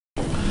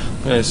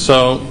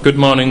So good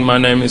morning. My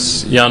name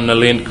is Janne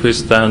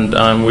Lindquist, and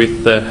I'm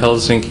with the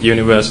Helsinki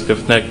University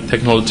of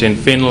Technology in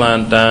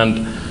Finland,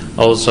 and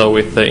also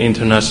with the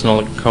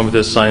International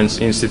Computer Science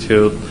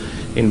Institute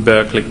in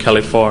Berkeley,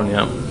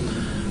 California.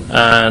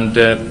 And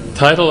the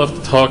title of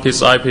the talk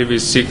is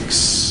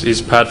IPv6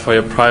 is bad for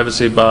your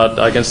privacy, but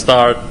I can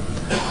start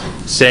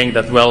saying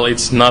that, well,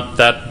 it's not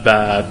that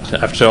bad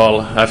after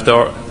all,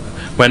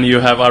 when you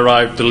have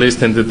arrived to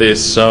listen to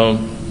this. So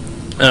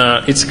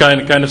it's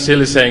kind of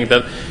silly saying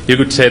that you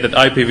could say that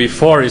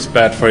IPv4 is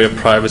bad for your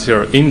privacy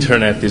or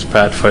internet is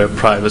bad for your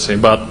privacy,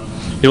 but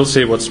you'll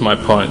see what's my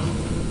point.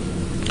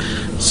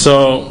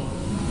 So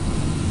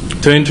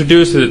to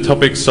introduce the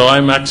topic, so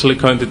I'm actually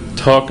going to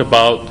talk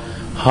about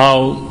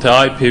how the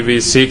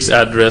IPv6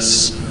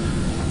 address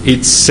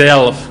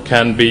itself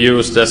can be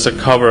used as a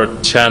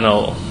covered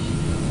channel.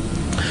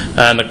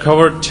 And a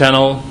covered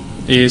channel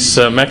is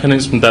a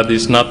mechanism that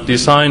is not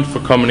designed for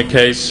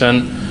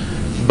communication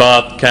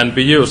but can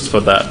be used for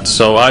that.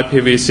 So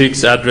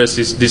IPv6 address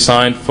is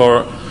designed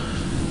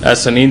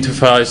as an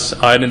interface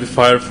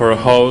identifier for a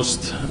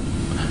host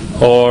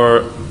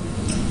or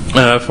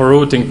for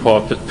routing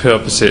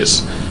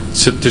purposes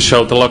to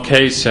show the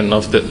location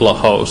of the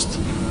host.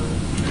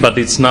 But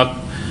it's not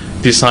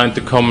designed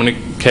to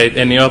communicate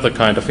any other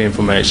kind of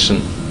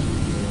information.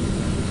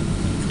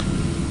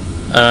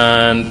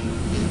 And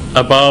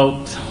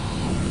about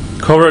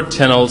covered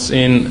channels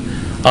in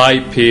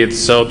IP,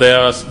 so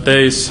there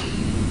is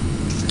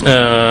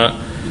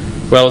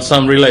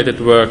some related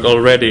work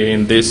already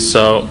in this.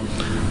 So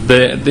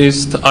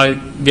I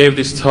gave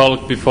this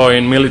talk before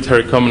in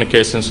Military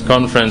Communications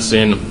Conference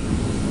in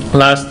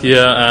last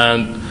year,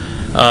 and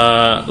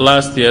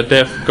last year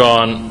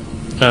DEFCON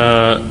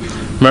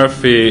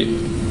Murphy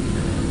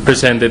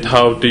presented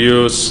how to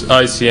use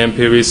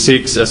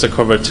ICMPv6 as a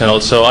covered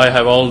channel. So I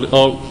have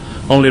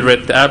only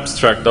read the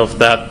abstract of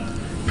that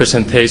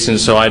presentation,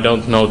 so I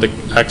don't know the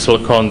actual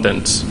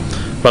contents.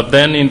 But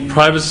then in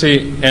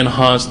Privacy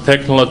Enhanced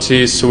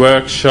Technologies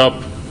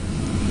workshop,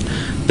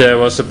 there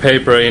was a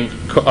paper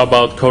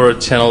about covered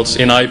channels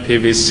in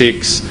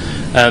IPv6,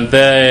 and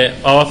the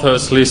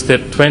authors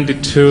listed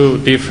 22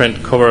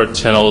 different covered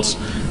channels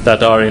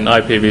that are in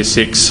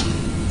IPv6,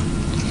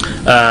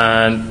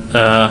 and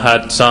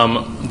had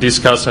some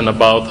discussion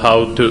about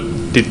how to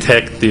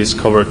detect these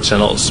covered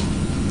channels.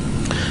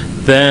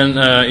 Then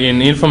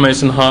in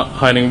Information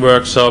Hiding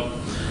Workshop,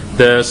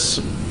 there's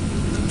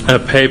a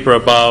paper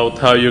about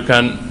how you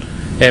can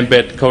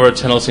embed covered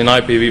channels in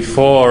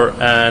IPv4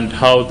 and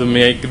how to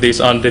make these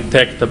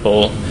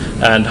undetectable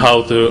and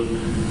how to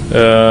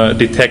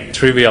detect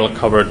trivial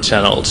covered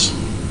channels.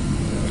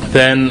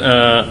 Then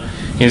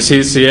in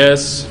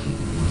CCS,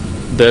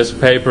 there's a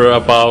paper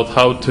about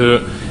how to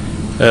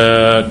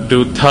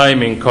do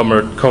timing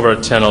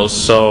covered channels.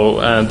 So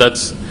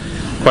that's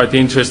quite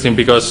interesting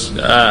because,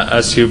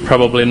 as you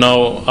probably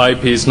know,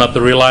 IP is not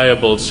a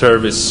reliable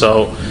service,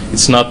 so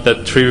it's not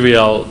that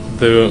trivial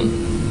to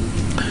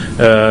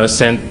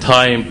send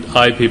timed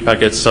IP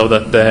packets so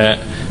that the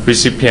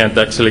recipient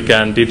actually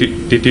can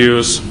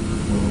deduce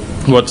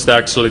what's the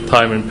actual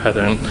timing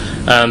pattern.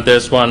 And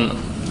there's one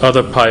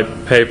other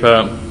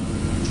paper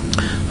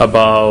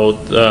about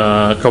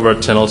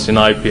covered channels in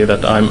IP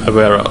that I'm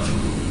aware of.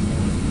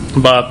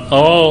 But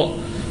all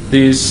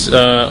these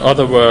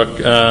other work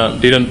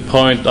didn't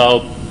point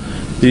out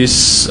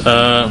this,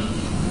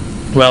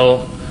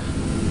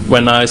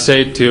 when I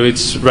say to you,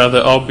 it's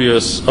rather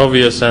obvious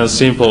and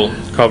simple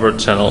covered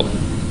channel.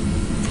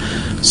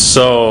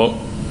 So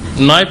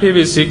an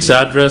IPv6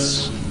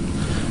 address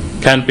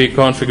can be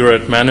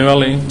configured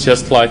manually,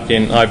 just like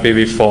in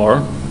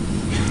IPv4.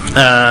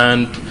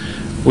 And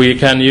we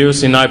can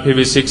use in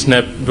IPv6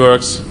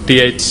 networks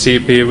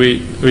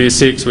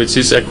DHCP-v6, which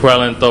is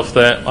equivalent of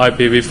the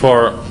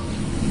IPv4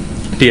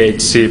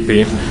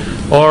 DHCP,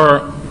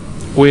 or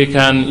we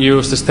can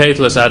use the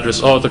stateless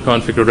address auto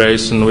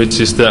configuration, which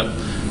is the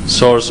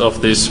source of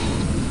this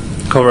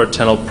covered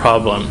channel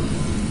problem.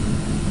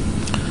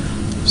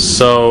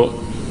 So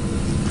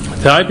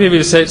the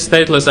IPv6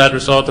 stateless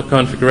address auto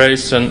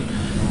configuration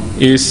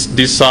is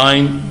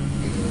designed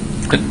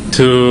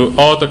to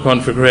auto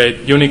configure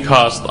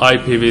unicast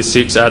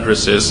IPv6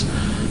 addresses.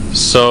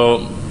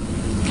 So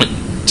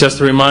just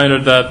a reminder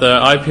that the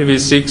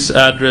IPv6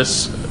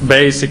 address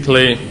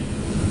basically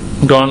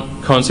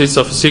consists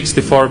of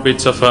 64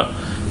 bits of a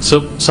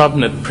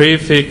subnet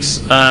prefix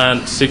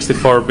and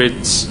 64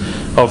 bits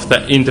of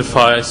the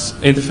interface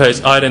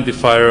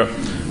identifier,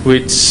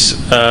 which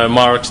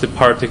marks the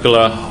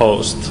particular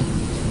host.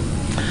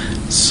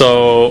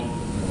 So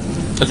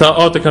the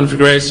auto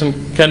configuration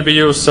can be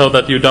used so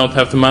that you don't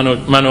have to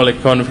manually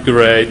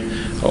configure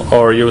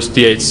or use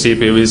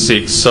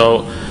DHCP-v6.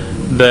 So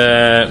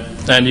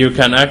and you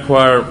can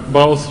acquire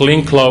both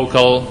link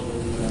local,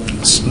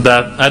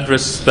 that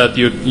address that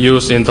you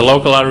use in the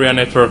local area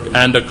network,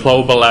 and a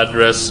global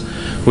address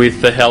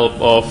with the help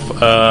of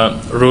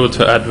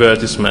router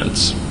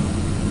advertisements.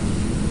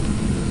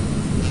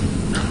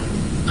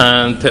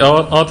 And the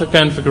auto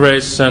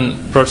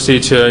configuration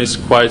procedure is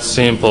quite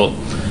simple.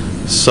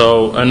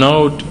 So a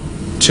node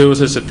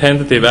chooses a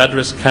tentative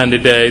address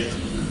candidate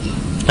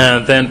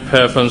and then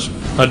performs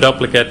a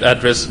duplicate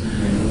address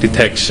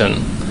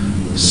detection.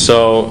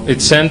 So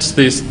it sends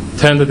this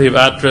tentative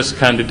address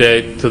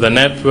candidate to the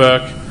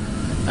network,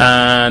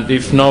 and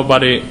if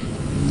nobody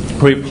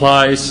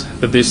replies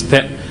to this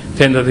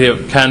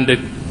tentative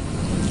candidate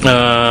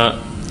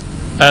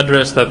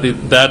address, that the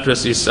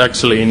address is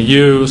actually in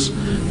use,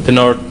 the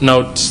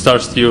node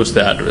starts to use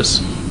the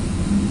address.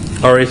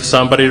 Or if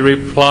somebody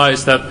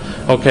replies that,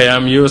 okay,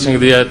 I'm using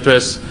the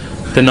address,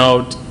 the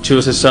node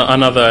chooses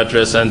another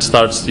address and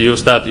starts to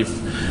use that. If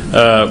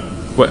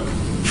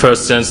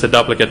first sends the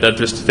duplicate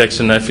address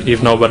detection,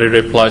 if nobody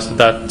replies to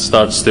that,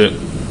 starts to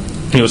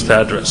use the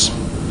address.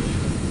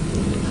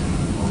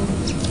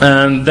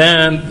 And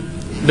then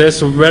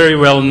there's a very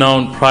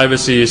well-known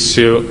privacy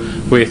issue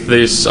with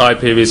this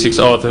IPv6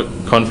 auto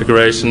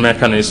configuration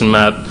mechanism,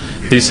 that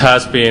this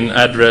has been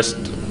addressed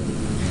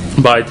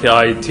by the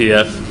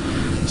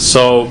IETF.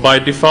 So by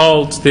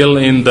default, still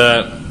in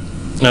the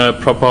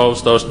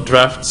proposed or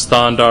draft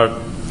standard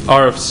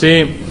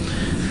RFC,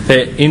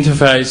 the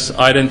interface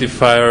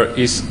identifier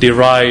is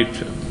derived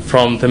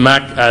from the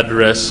MAC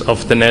address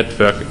of the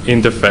network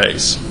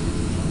interface.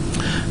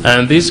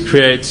 And this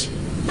creates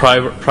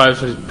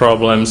privacy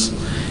problems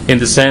in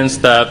the sense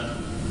that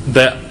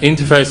the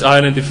interface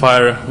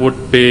identifier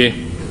would be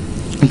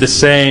the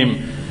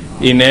same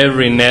in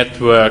every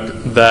network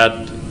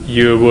that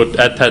you would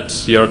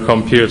attach your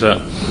computer.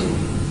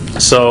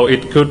 So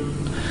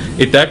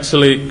it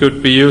actually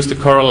could be used to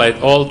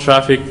correlate all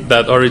traffic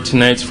that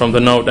originates from the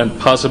node and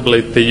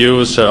possibly the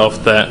user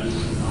of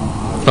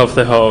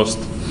the host.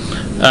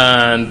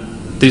 And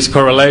this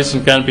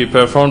correlation can be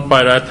performed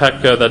by the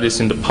attacker that is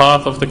in the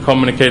path of the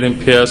communicating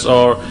peers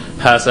or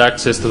has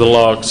access to the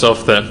logs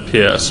of the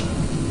peers.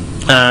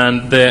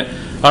 And the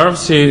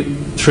RFC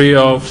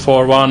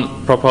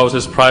 3041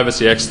 proposes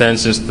privacy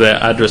extensions to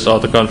the address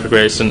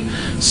auto-configuration.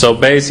 So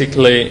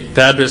basically,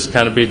 the address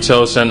can be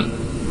chosen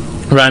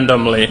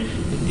randomly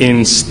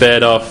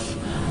instead of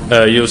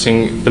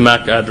using the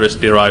MAC address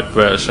derived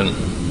version.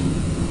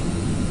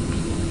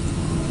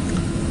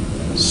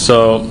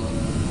 So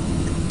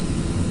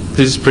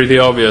this is pretty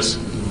obvious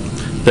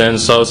then.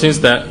 So since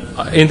the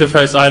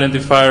interface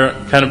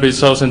identifier can be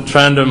chosen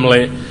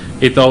randomly,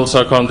 it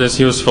also contains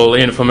useful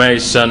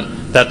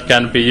information that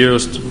can be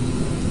used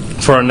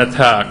for an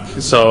attack.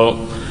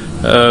 So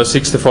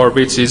 64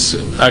 bits is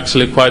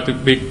actually quite a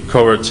big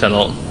cover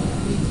channel.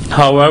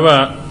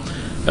 However,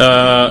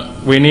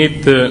 we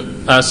need to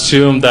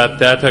assume that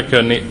the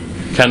attacker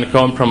can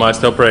compromise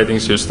the operating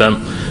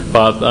system,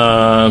 but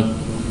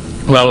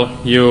well,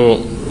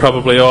 you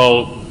probably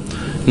all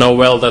know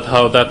well that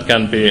how that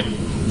can be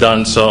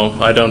done, so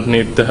I don't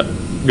need to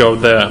go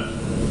there.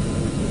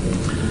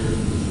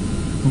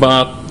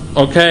 But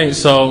okay,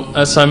 so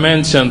as I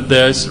mentioned,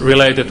 there's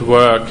related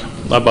work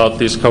about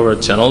these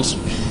covered channels.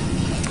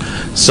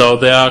 So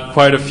there are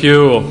quite a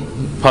few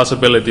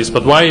possibilities,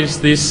 but why is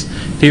this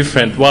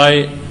different?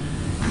 Why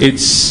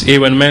it's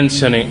even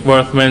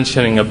worth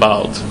mentioning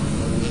about?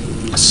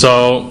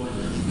 So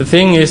the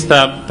thing is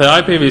that the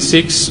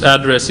IPv6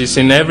 address is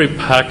in every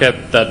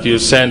packet that you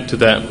send to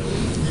the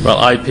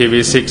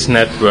IPv6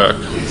 network.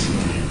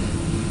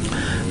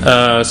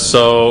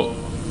 So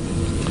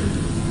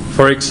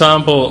for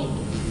example,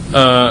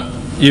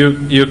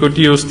 you could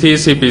use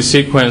TCP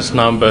sequence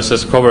numbers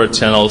as covered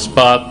channels,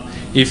 but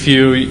if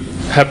you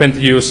happen to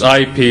use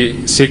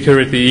IP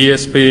security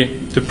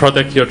ESP to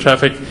protect your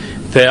traffic,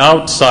 the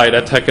outside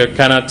attacker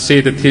cannot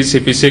see the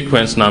TCP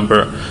sequence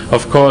number.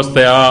 Of course,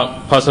 there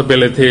are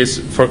possibilities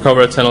for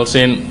covered channels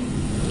in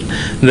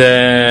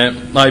the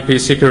IP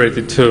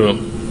security too.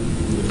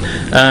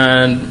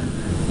 And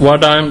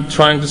what I'm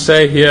trying to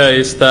say here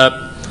is that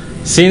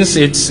since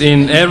it's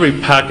in every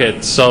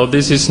packet, so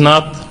this is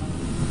not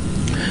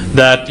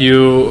that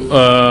you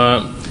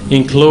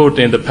include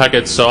in the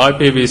packet. So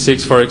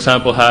IPv6, for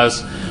example,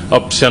 has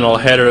optional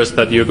headers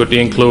that you could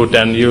include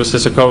and use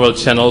as a covered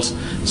channels.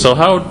 So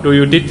how do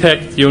you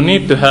detect? You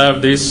need to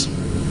have this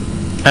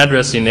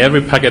address in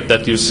every packet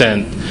that you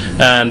send.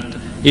 And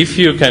if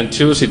you can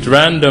choose it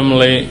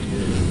randomly,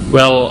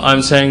 well,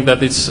 I'm saying that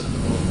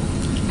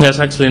there's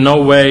actually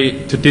no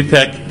way to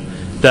detect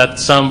that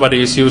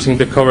somebody is using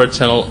the covered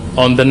channel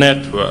on the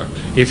network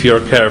if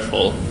you're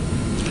careful.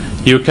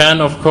 You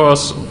can, of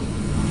course,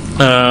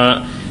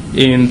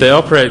 in the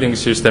operating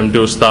system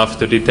do stuff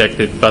to detect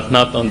it, but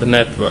not on the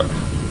network.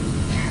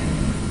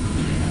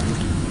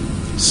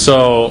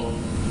 So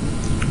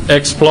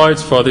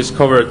exploits for these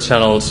covered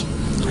channel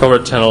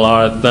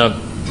are the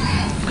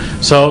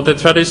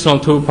traditional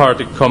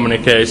two-party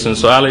communication.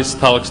 So Alice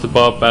talks to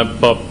Bob and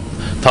Bob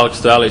talks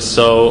to Alice.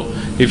 So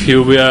if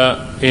you were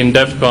in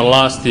DEF CON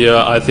last year,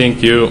 I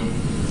think you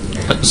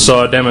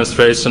saw a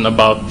demonstration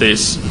about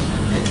this.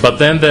 But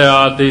then there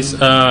are these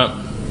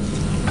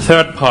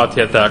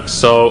third-party attacks.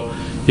 So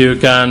you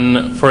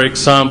can, for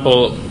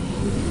example,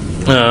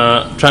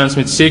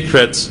 transmit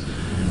secrets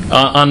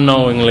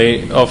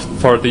unknowingly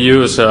for the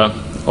user,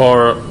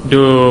 or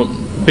do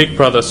Big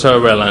Brother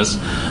surveillance.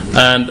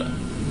 And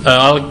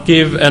I'll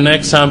give an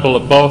example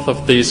of both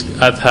of these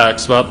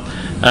attacks,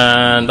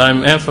 and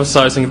I'm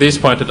emphasizing this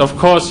point that of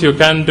course you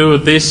can do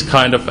this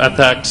kind of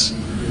attacks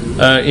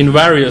in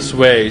various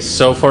ways.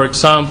 So for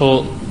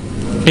example,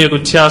 you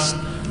could just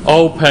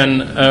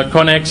open a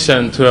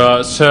connection to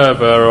a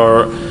server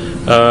or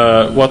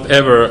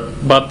whatever,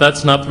 but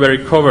that's not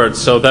very covered,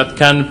 so that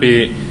can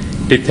be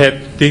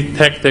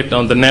detected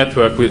on the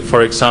network with,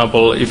 for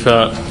example, if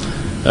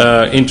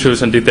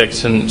intrusion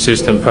detection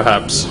system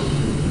perhaps.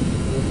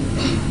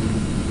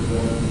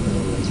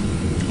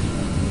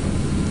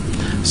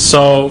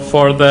 So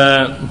for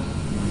the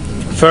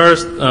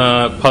first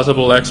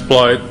possible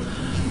exploit,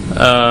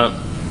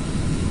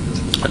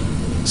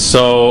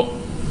 so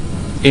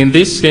in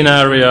this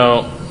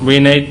scenario we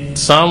need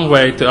some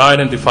way to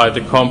identify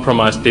the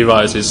compromised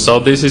devices. So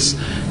this is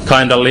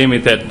kind of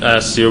limited,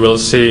 as you will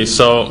see.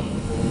 So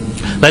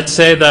let's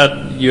say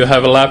that you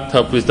have a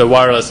laptop with the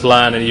wireless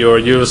LAN and you're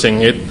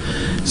using it.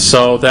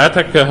 So the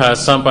attacker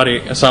has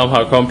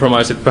somehow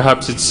compromised it.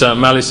 Perhaps it's a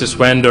malicious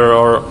vendor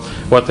or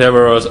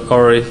whatever,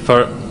 or if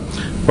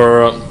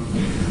for a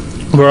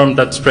worm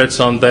that spreads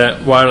on the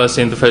wireless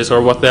interface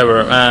or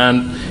whatever.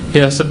 And he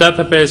has a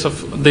database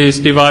of these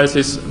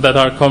devices that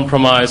are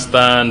compromised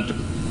and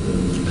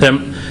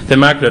the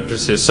MAC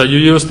addresses. So you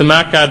use the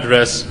MAC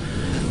address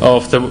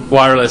of the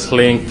wireless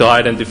link to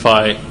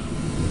identify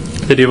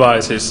the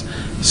devices.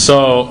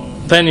 So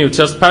then you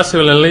just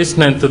passively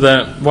listen to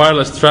the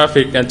wireless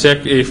traffic and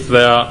check if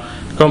there are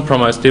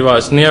compromised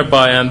device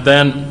nearby, and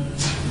then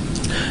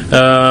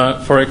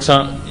for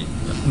example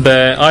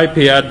the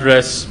IP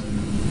address,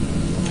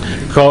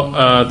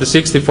 the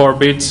 64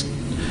 bits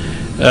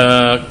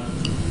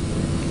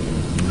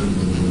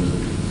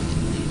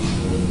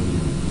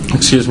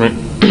excuse me,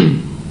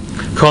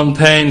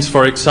 contains,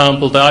 for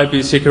example, the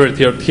IP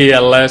security or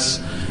TLS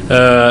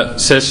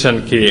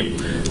session key,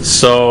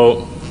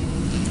 so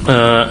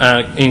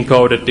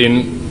encoded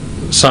in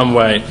some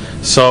way.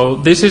 So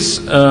this is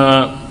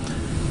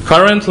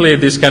currently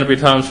this can be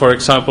done, for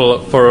example,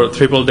 for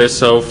triple disk,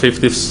 so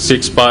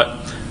 56 byte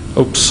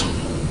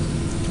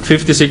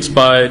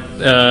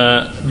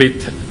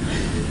bit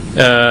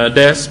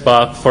desk,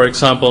 but for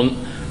example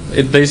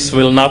this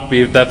will not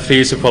be that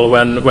feasible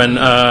when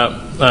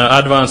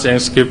advanced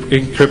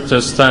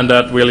encryption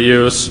standard will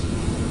use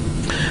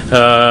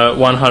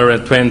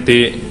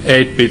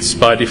 128 bits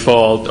by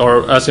default,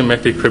 or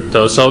asymmetric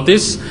crypto. So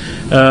this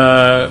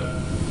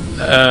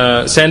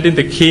sending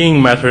the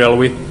keying material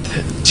with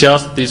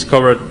just this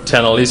covered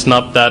channel is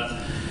not that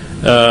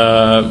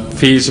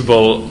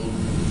feasible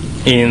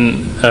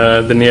in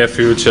the near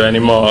future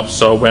anymore.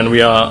 So when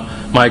we are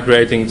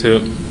migrating to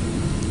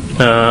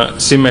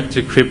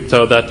symmetric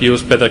crypto that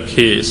use better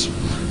keys,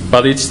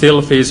 but it's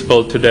still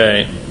feasible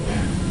today.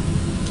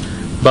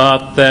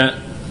 But the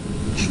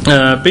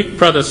Big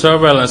Brother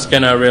surveillance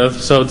scenario,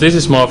 so this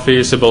is more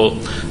feasible.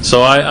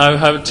 So I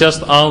have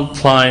just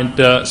outlined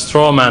the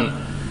strawman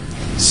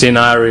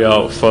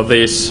scenario for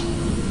this.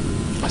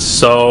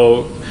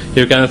 So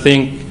you can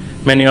think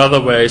many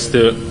other ways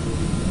to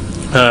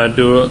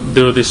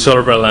do this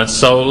surveillance.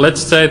 So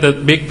let's say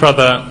that Big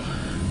Brother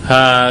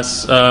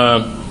has,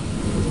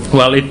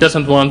 well, it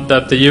doesn't want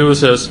that the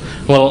users,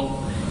 well,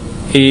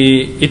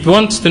 it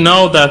wants to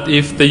know that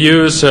if the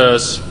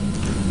users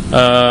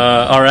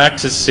are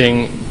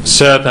accessing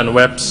certain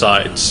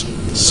websites.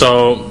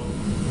 So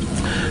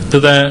to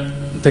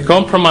the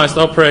compromised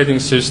operating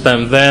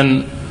system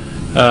then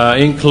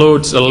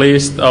includes a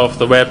list of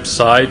the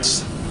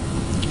websites,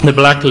 the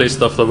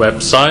blacklist of the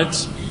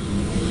websites,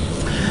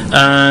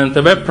 and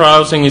the web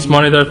browsing is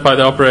monitored by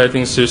the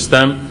operating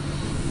system.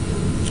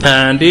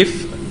 And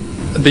if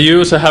the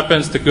user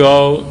happens to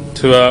go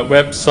to a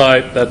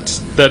website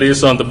that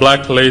is on the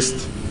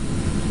blacklist,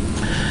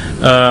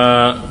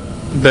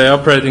 the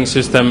operating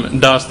system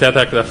does the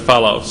attack that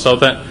follows. So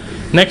the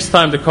next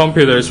time the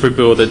computer is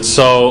rebooted.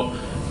 So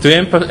to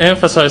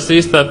emphasize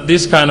this, that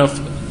this kind of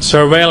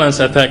surveillance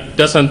attack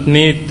doesn't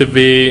need to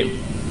be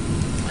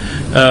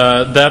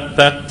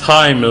that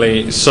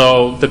timely.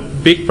 So the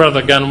Big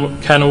Brother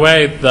can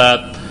wait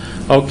that,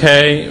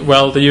 okay,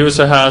 well, the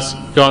user has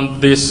gone to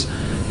this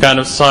kind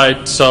of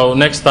site, so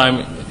next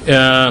time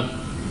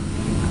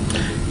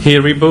he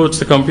reboots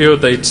the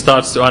computer, it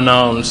starts to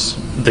announce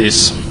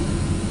this.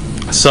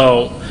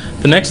 So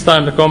the next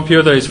time the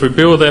computer is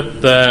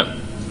rebooted, the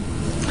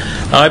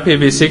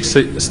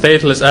IPV6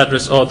 stateless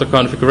address auto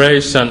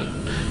configuration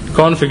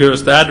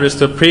configures the address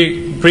to a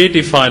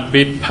predefined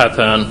bit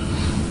pattern,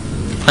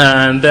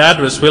 and the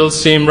address will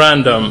seem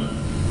random.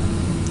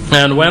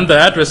 And when the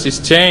address is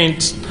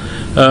changed,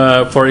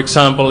 for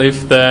example,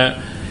 if the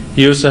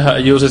user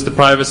uses the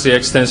privacy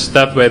extension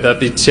that way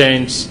that it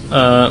changes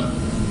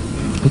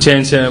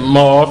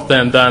more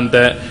often than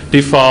the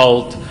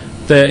default,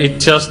 it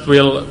just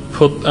will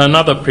put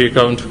another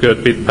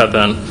pre-configured bit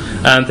pattern,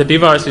 and the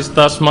device is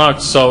thus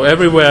marked. So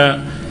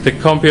everywhere the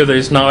computer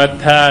is now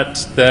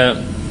attached,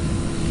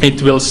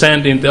 it will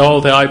send in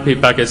all the IP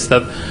packets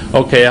that,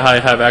 okay, I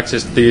have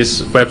access to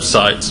these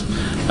websites.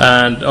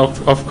 And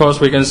of course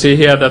we can see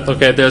here that,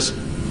 okay, there's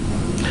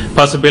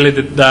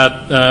possibility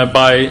that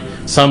by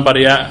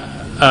somebody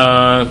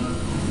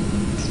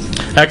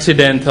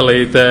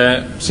accidentally,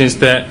 since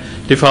the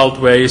default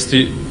way is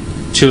to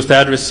choose the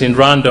address in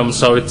random,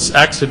 so it's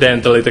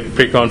accidentally the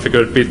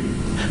pre-configured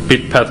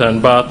bit pattern,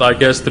 but I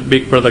guess the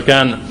Big Brother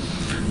can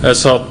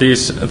sort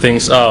these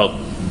things out.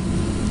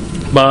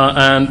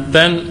 And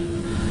then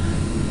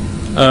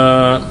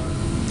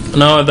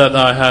now that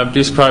I have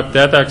described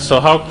the attack,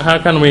 so how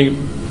can we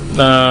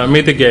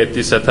mitigate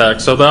this attack?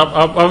 So the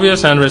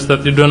obvious answer is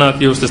that you do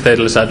not use the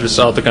stateless address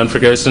auto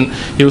configuration,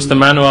 use the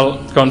manual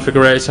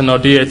configuration or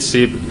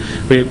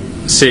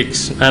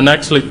DHCP6, and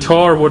actually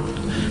Tor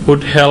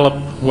would help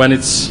when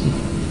it's in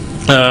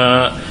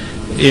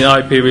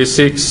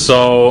IPv6.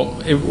 So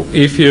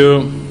if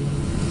you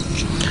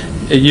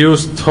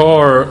use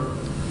Tor,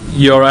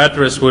 your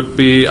address would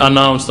be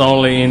announced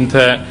only in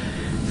the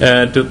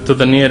to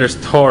the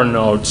nearest Tor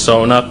node,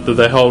 so not to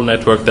the whole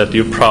network that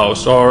you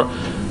browse. Or,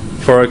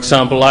 for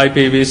example,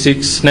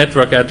 IPv6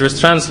 network address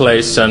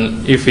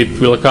translation, if it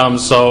will come.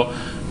 So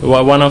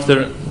one of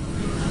the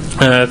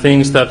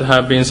things that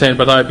have been said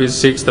about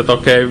IPv6 that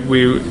okay,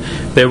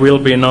 there will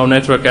be no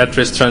network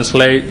address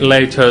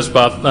translators,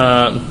 but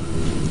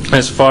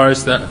as far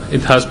as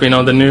it has been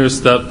on the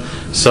news that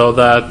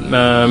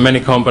many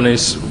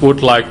companies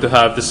would like to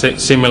have the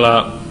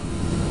similar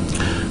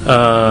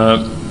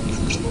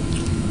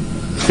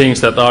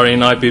things that are in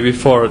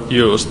IPv4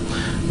 used.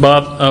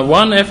 But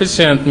one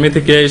efficient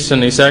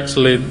mitigation is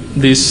actually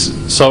this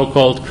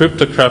so-called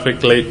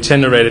cryptographically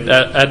generated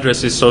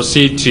addresses, or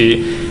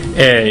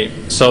CGA.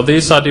 So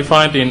these are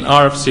defined in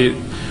RFC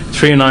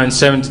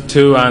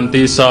 3972, and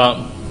these are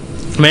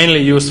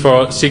mainly used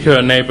for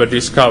secure neighbor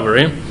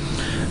discovery.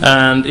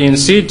 And in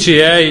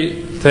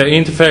CGA, the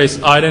interface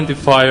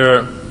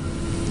identifier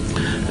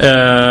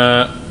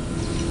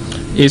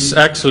is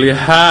actually a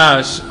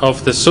hash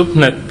of the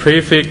subnet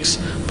prefix,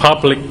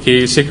 public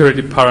key,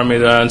 security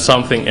parameter, and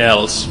something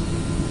else.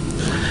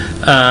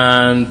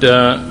 And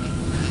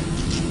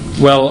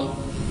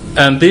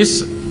and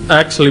this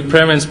actually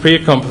prevents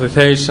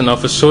pre-computation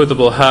of a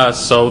suitable hash,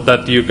 so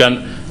that you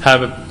can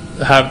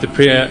have the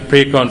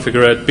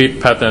pre-configured bit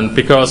pattern,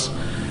 because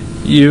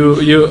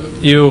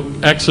you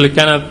actually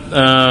cannot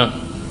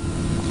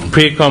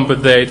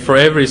pre-computate for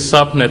every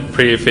subnet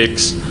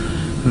prefix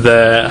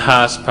the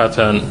hash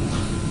pattern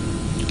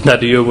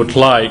that you would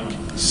like.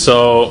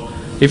 So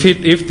if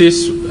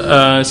this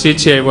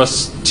CGA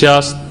was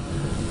just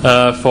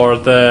for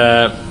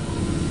the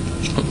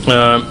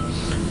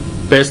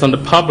based on the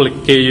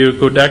public key, you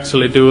could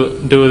actually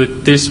do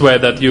it this way,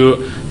 that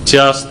you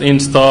just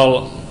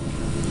install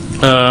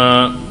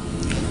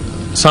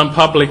some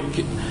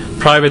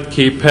private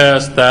key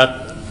pairs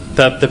that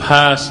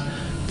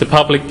the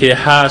public key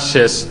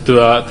hashes to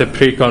the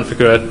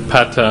pre-configured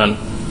pattern.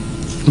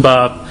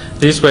 But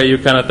this way you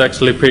cannot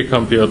actually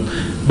pre-compute.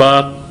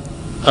 But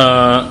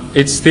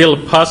it's still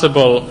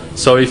possible.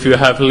 So if you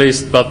have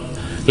list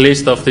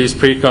of these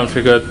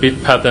pre-configured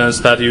bit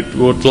patterns that you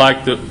would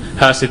like to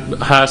has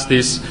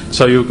this,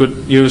 so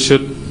you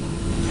should.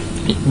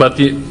 But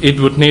it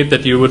would need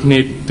that you would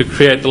need to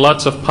create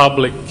lots of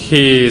public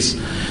keys.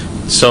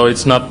 So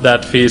it's not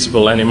that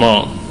feasible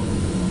anymore.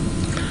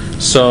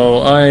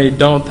 So I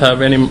don't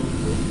have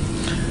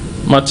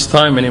much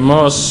time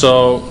anymore.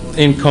 So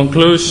in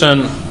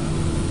conclusion,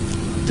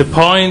 the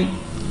point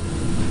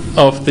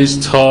of this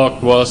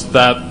talk was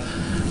that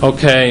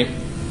okay,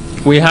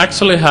 we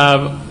actually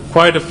have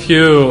quite a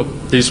few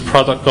these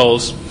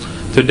protocols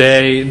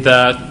today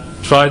that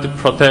try to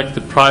protect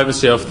the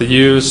privacy of the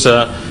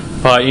user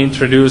by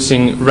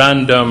introducing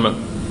random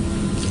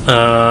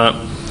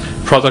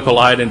protocol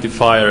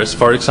identifiers.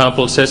 For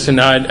example, session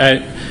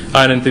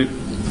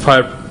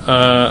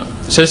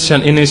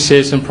session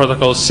initiation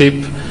protocol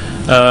SIP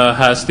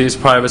has these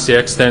privacy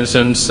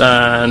extensions,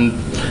 and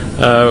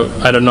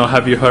I don't know,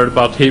 have you heard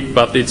about HIP,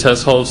 but it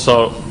has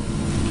also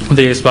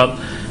these. But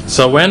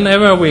so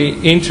whenever we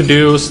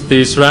introduce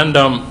these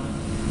random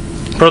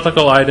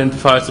protocol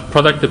identifiers to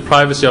protect the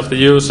privacy of the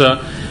user,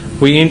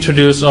 we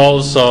introduce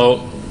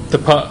also the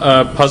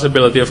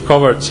possibility of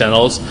covert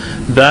channels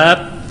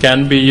that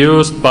can be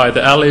used by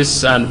the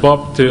Alice and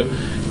Bob to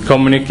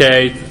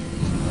communicate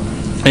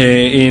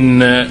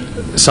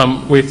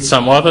with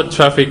some other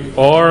traffic,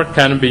 or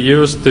can be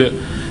used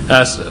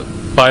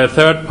by a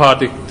third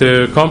party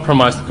to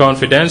compromise the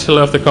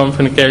confidentiality of the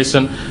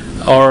communication,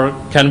 or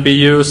can be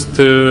used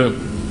to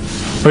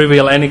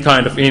reveal any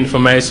kind of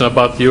information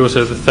about the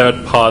user to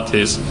third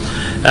parties.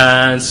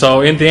 And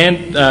so in the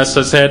end, as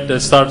I said at the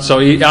start, so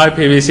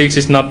IPv6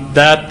 is not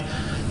that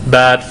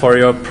bad for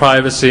your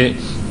privacy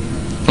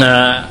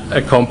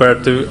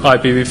compared to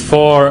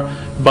IPv4,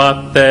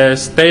 but the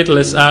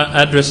stateless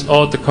address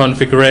auto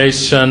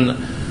configuration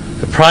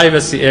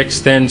privacy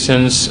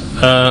extensions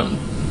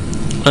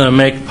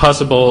make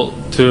possible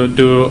to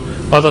do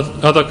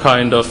other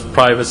kind of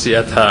privacy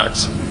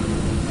attacks.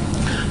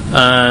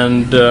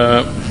 And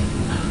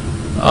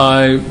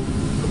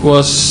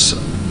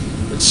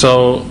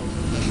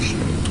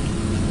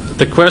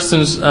The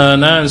questions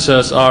and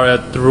answers are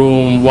at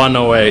room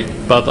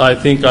 108, but I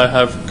think I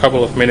have a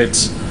couple of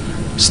minutes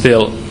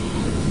still.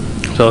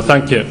 So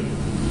thank you.